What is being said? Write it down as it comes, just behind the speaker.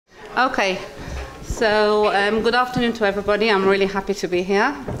Okay, so good afternoon to everybody. I'm really happy to be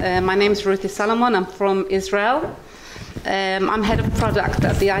here. My name is Ruthy Salomon. I'm from Israel. I'm head of product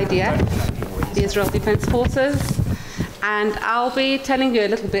at the IDF, the Israel Defense Forces, and I'll be telling you a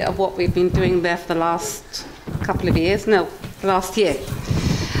little bit of what we've been doing there for the last couple of years, last year.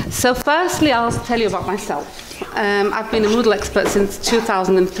 So firstly, I'll tell you about myself. I've been a Moodle expert since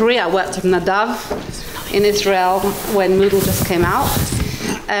 2003. I worked at Nadav in Israel when Moodle just came out.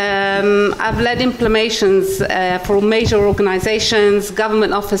 I've led implementations for major organizations,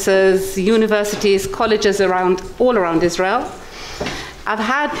 government offices, universities, colleges all around Israel.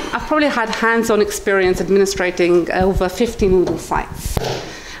 I've probably had hands-on experience administrating over 50 Moodle sites.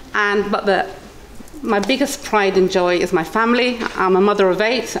 But my biggest pride and joy is my family. I'm a mother of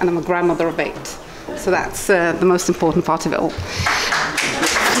 8 and I'm a grandmother of 8. So that's the most important part of it all.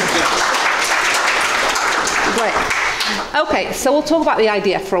 Great. Okay, so we'll talk about the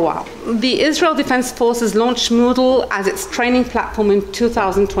IDF for a while. The Israel Defense Forces launched Moodle as its training platform in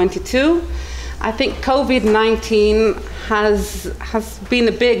 2022. I think COVID-19 has been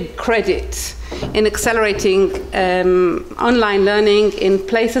a big credit in accelerating online learning in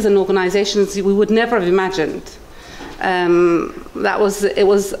places and organizations we would never have imagined. It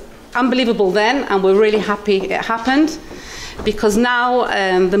was unbelievable then, and we're really happy it happened, because now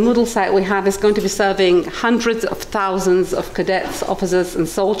the Moodle site we have is going to be serving hundreds of thousands of cadets, officers, and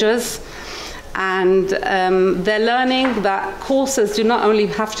soldiers. And they're learning that courses do not only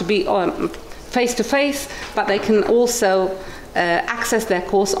have to be face-to-face, but they can also access their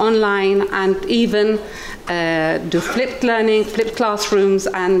course online and even do flipped learning, flipped classrooms,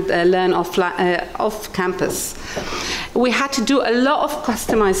 and learn off campus. We had to do a lot of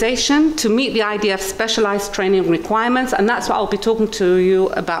customization to meet the IDF's specialized training requirements, and that's what I'll be talking to you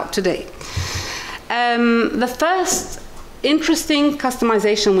about today. The first interesting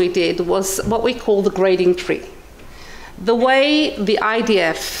customization we did was what we call the grading tree. The way the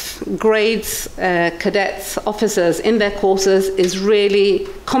IDF grades cadets, officers in their courses is really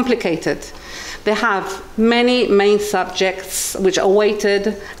complicated. They have many main subjects which are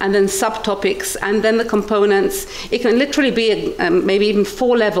weighted, and then subtopics, and then the components. It can literally be maybe even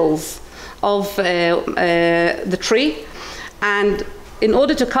 4 levels of the tree. And in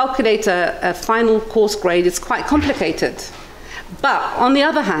order to calculate a final course grade, it's quite complicated. But on the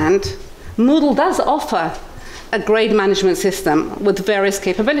other hand, Moodle does offer a grade management system with various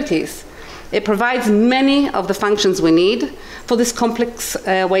capabilities. It provides many of the functions we need for this complex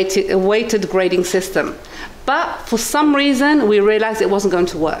weighted grading system. But for some reason, we realized it wasn't going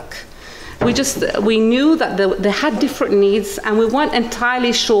to work. We knew that they had different needs, and we weren't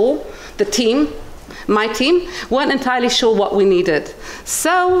entirely sure, my team, weren't entirely sure what we needed.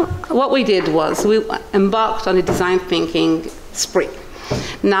 So what we did was we embarked on a design thinking spree.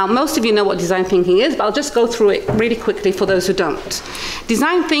 Now, most of you know what design thinking is, but I'll just go through it really quickly for those who don't.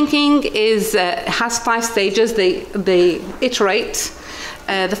 Design thinking has 5 stages. They iterate.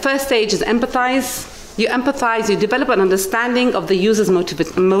 The first stage is empathize. You empathize, you develop an understanding of the user's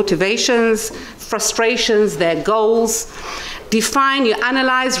motivations, frustrations, their goals. Define, you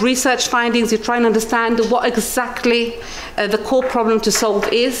analyze research findings, you try and understand what exactly the core problem to solve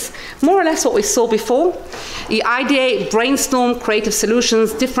is. More or less what we saw before. You ideate, brainstorm creative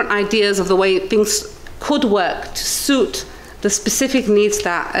solutions, different ideas of the way things could work to suit the specific needs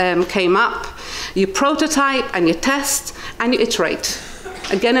that came up. You prototype and you test and you iterate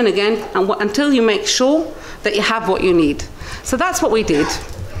again and again until you make sure that you have what you need. So that's what we did.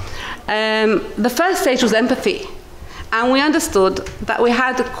 The first stage was empathy. And we understood that we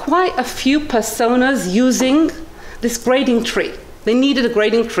had quite a few personas using this grading tree. They needed a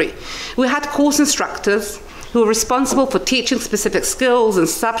grading tree. We had course instructors who were responsible for teaching specific skills and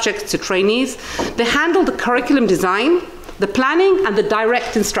subjects to trainees. They handled the curriculum design, the planning, and the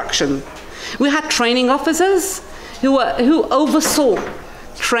direct instruction. We had training officers who oversaw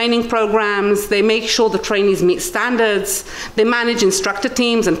training programs. They make sure the trainees meet standards. They manage instructor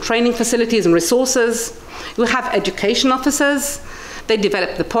teams and training facilities and resources. We have education officers. They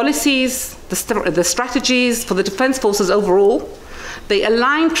develop the policies, the strategies for the Defense Forces overall. They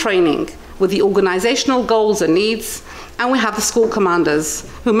align training with the organizational goals and needs. And we have the school commanders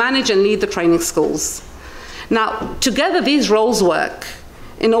who manage and lead the training schools. Now, together these roles work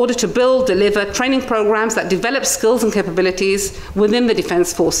in order to build, deliver training programs that develop skills and capabilities within the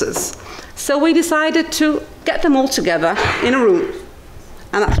Defense Forces. So we decided to get them all together in a room.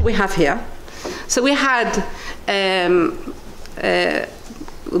 And that's what we have here. So we had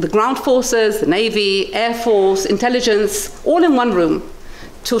the ground forces, the Navy, Air Force, intelligence, all in one room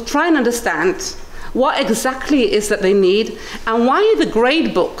to try and understand what exactly is that they need, and why the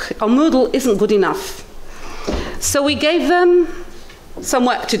grade book on Moodle isn't good enough. So we gave them some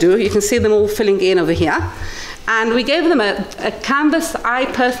work to do. You can see them all filling in over here. And we gave them a canvas I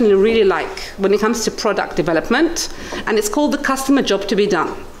personally really like when it comes to product development, and it's called the customer job to be done.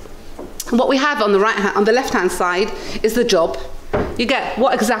 What we have on the left-hand side is the job. You get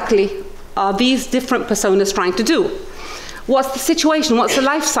what exactly are these different personas trying to do? What's the situation? What's the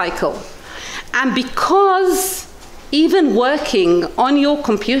life cycle? And because even working on your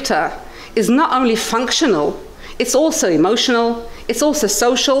computer is not only functional, it's also emotional, it's also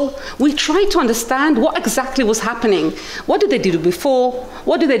social. We try to understand what exactly was happening. What did they do before?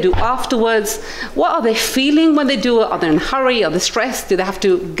 What do they do afterwards? What are they feeling when they do it? Are they in a hurry? Are they stressed? Do they have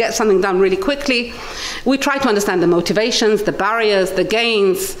to get something done really quickly? We try to understand the motivations, the barriers, the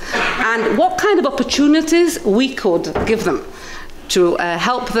gains, and what kind of opportunities we could give them to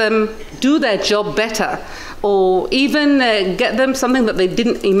help them do their job better, or even get them something that they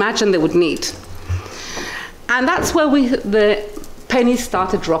didn't imagine they would need. And that's where the pennies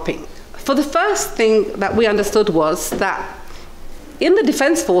started dropping. For the first thing that we understood was that in the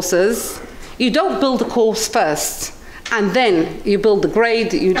Defense Forces, you don't build a course first, and then you build the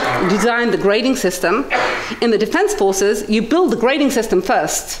grade, you design the grading system. In the Defense Forces, you build the grading system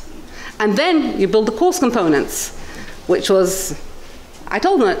first, and then you build the course components, which was, I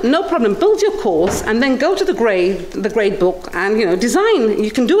told them, no problem, build your course and then go to the grade book and design,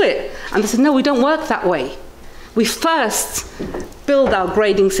 you can do it. And they said, no, we don't work that way. We first build our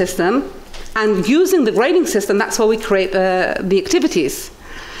grading system, and using the grading system, that's where we create the activities.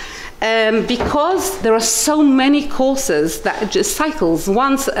 Because there are so many courses that just cycles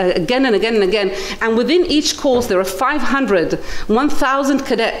once, again and again and again, and within each course there are 500, 1,000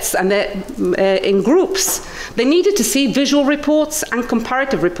 cadets, and they're in groups. They needed to see visual reports and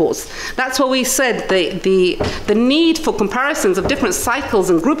comparative reports. That's why we said the need for comparisons of different cycles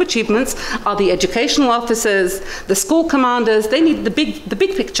and group achievements are the educational officers, the school commanders. They need the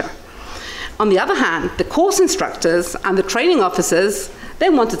big picture. On the other hand, the course instructors and the training officers, they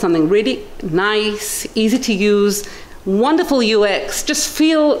wanted something really nice, easy to use, wonderful UX, just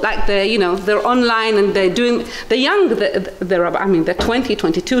feel like they're online and they're young, they're 20,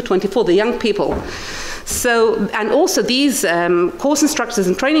 22, 24, the young people. So, and also these course instructors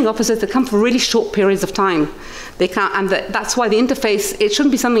and training officers, they come for really short periods of time. They can't, and that's why the interface, it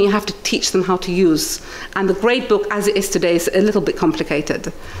shouldn't be something you have to teach them how to use. And the grade book, as it is today, is a little bit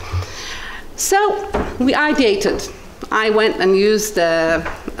complicated. So we ideated. I went and used a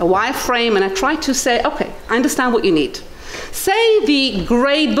wireframe, and I tried to say, okay, I understand what you need. Say the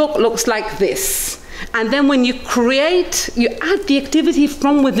grade book looks like this, and then when you create, you add the activity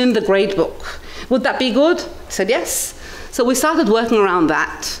from within the grade book. Would that be good? I said yes. So we started working around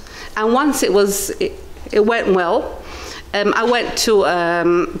that, and once it went well, I went to,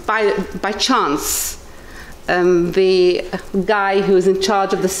 by chance, the guy who is in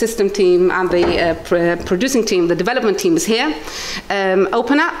charge of the system team and the producing team, the development team, is here.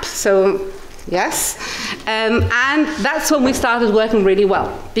 Open up, so yes. And that's when we started working really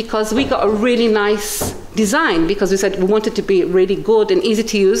well, because we got a really nice design, because we said we wanted to be really good and easy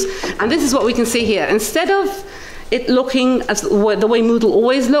to use. And this is what we can see here. Instead of it looking as the way Moodle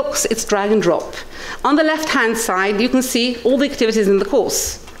always looks, it's drag and drop. On the left-hand side, you can see all the activities in the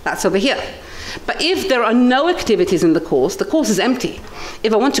course. That's over here. But if there are no activities in the course is empty.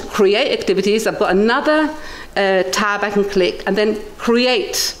 If I want to create activities, I've got another tab I can click and then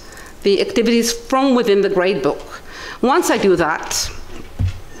create the activities from within the gradebook. Once I do that,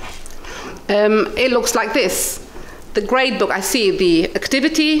 it looks like this. The gradebook, I see the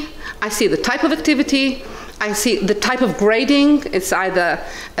activity, I see the type of activity, I see the type of grading. It's either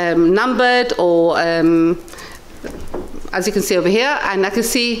numbered or as you can see over here, and I can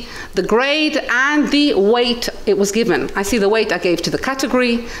see the grade and the weight it was given. I see the weight I gave to the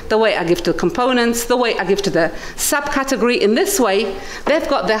category, the weight I give to the components, the weight I give to the subcategory. In this way, they've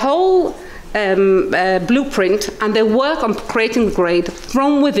got their whole blueprint, and they work on creating the grade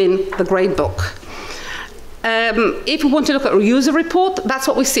from within the grade book. If we want to look at a user report, that's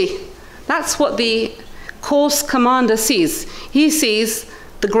what we see. That's what the course commander sees. He sees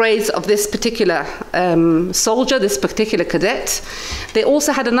the grades of this particular soldier, this particular cadet. They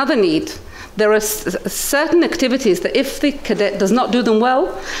also had another need. There are certain activities that if the cadet does not do them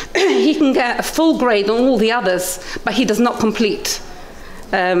well, he can get a full grade on all the others, but he does not complete.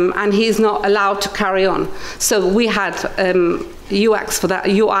 And he's not allowed to carry on. So we had UX for that,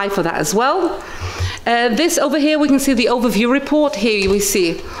 UI for that as well. This over here, we can see the overview report. Here we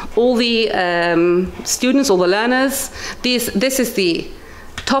see all the students, all the learners. This is the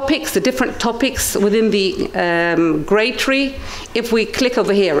topics, the different topics within the grade tree. If we click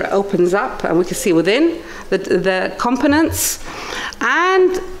over here, it opens up and we can see within the components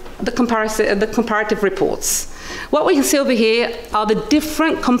and the comparative reports. What we can see over here are the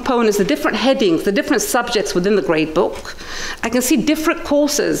different components, the different headings, the different subjects within the gradebook. I can see different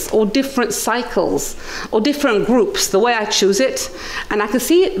courses or different cycles or different groups, the way I choose it. And I can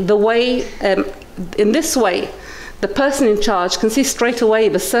see the way, in this way, the person in charge can see straight away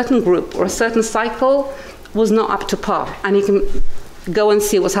if a certain group or a certain cycle was not up to par. And he can go and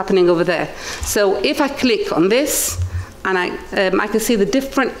see what's happening over there. So if I click on this, and I can see the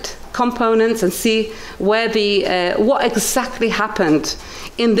different components and see where what exactly happened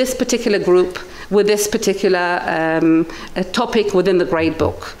in this particular group with this particular topic within the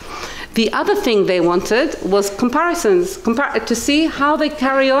gradebook. The other thing they wanted was comparisons, to see how they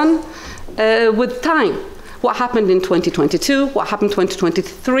carry on with time. What happened in 2022, what happened in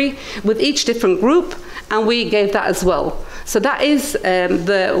 2023 with each different group, and we gave that as well. So that is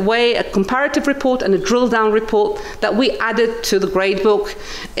the way, a comparative report and a drill down report that we added to the gradebook.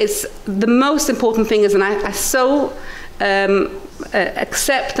 It's the most important thing is, and I so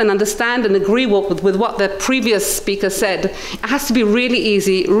accept and understand and agree with what the previous speaker said. It has to be really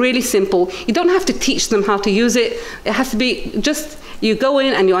easy, really simple. You don't have to teach them how to use it. It has to be just, you go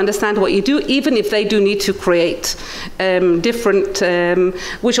in and you understand what you do, even if they do need to create different,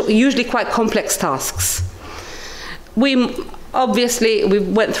 which are usually quite complex tasks. We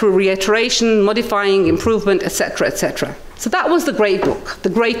went through reiteration, modifying, improvement, etc., etc. So that was the gradebook, the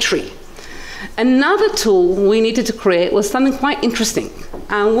grade tree. Another tool we needed to create was something quite interesting.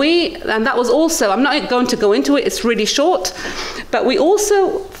 And that was also, I'm not going to go into it, it's really short, but we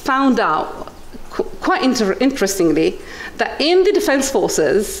also found out, quite interestingly, that in the Defence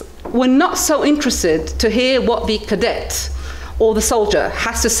Forces, we're not so interested to hear what the cadet or the soldier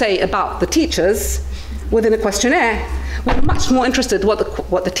has to say about the teachers within a questionnaire. We're much more interested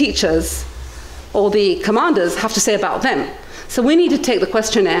what the teachers or the commanders have to say about them. So we need to take the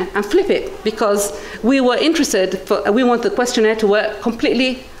questionnaire and flip it, because we were interested, we want the questionnaire to work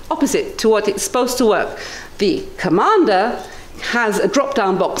completely opposite to what it's supposed to work. The commander has a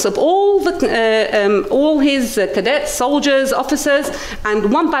drop-down box of all his cadets, soldiers, officers,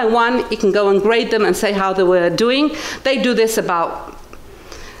 and one by one he can go and grade them and say how they were doing. They do this about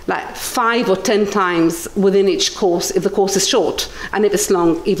like 5 or 10 times within each course if the course is short, and if it's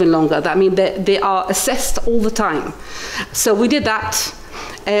long, even longer. That means they are assessed all the time. So we did that.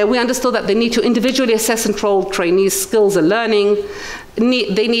 We understood that they need to individually assess and control trainees' skills and learning.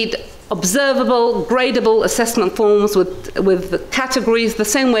 They need observable, gradable assessment forms with the categories, the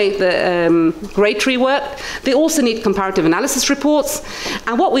same way the grade tree worked. They also need comparative analysis reports.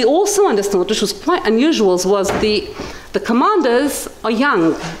 And what we also understood, which was quite unusual, was the commanders are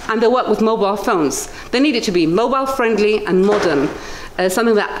young and they work with mobile phones. They needed to be mobile friendly and modern,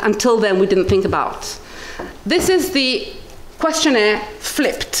 something that until then we didn't think about. This is the questionnaire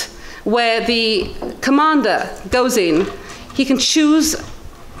flipped, where the commander goes in, he can choose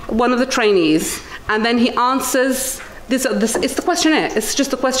one of the trainees, and then he answers this. It's the questionnaire. It's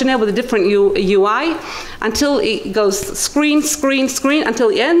just a questionnaire with a different UI until it goes screen, screen, screen until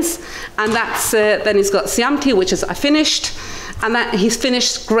it ends, and that's then he's got Siamti, which is I finished, and that he's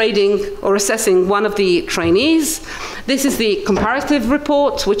finished grading or assessing one of the trainees. This is the comparative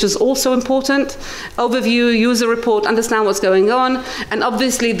report, which is also important. Overview, user report, understand what's going on, and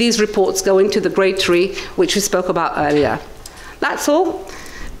obviously these reports go into the grade tree, which we spoke about earlier. That's all.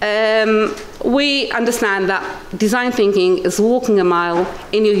 We understand that design thinking is walking a mile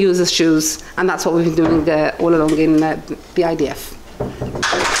in your user's shoes, and that's what we've been doing all along in the IDF.